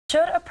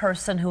Should a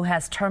person who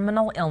has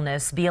terminal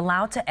illness be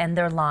allowed to end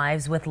their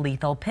lives with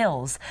lethal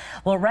pills?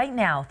 Well, right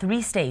now,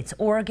 3 states,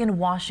 Oregon,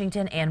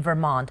 Washington, and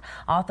Vermont,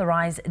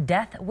 authorize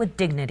death with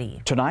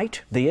dignity.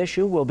 Tonight, the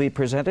issue will be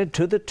presented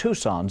to the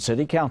Tucson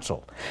City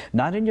Council.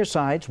 9 on your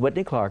sides,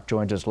 Whitney Clark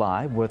joins us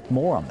live with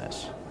more on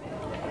this.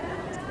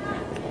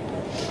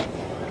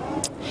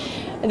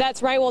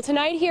 That's right. Well,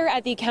 tonight here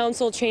at the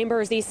council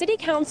chambers, the city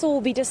council will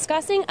be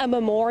discussing a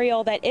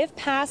memorial that, if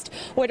passed,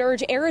 would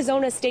urge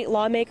Arizona state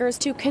lawmakers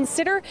to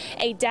consider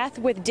a Death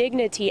with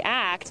Dignity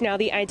Act. Now,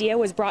 the idea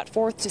was brought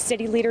forth to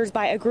city leaders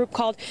by a group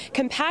called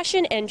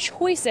Compassion and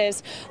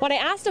Choices. When I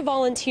asked a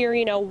volunteer,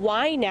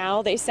 why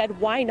now, they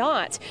said, why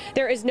not?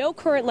 There is no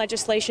current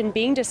legislation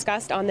being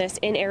discussed on this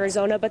in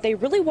Arizona, but they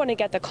really want to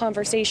get the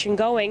conversation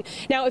going.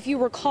 Now, if you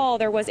recall,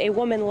 there was a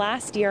woman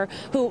last year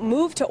who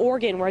moved to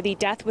Oregon where the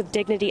Death with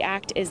Dignity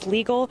Act is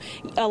legal,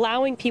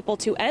 allowing people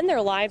to end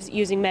their lives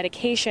using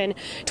medication.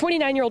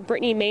 29-year-old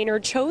Brittany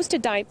Maynard chose to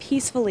die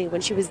peacefully when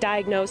she was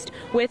diagnosed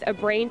with a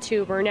brain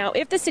tumor. Now,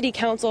 if the city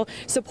council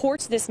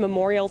supports this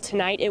memorial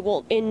tonight, it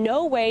will in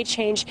no way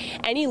change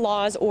any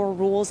laws or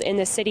rules in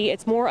the city.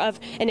 It's more of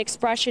an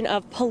expression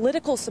of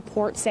political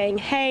support, saying,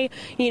 hey,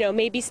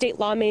 maybe state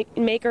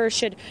lawmakers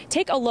should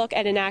take a look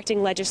at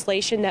enacting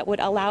legislation that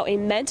would allow a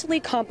mentally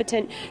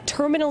competent,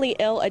 terminally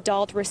ill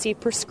adult receive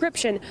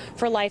prescription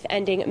for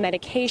life-ending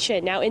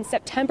medication. Now, in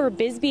September,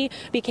 Bisbee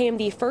became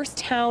the first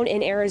town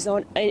in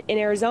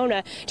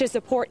Arizona to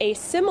support a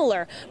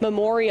similar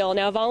memorial.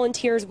 Now,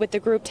 volunteers with the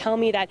group tell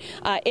me that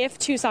if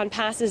Tucson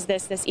passes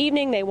this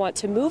evening, they want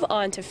to move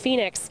on to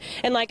Phoenix.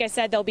 And like I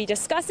said, they'll be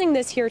discussing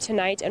this here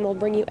tonight, and we'll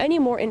bring you any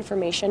more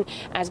information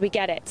as we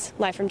get it.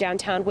 Live from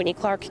downtown, Whitney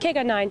Clark,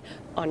 KGUN-9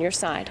 on your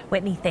side.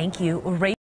 Whitney, thank you.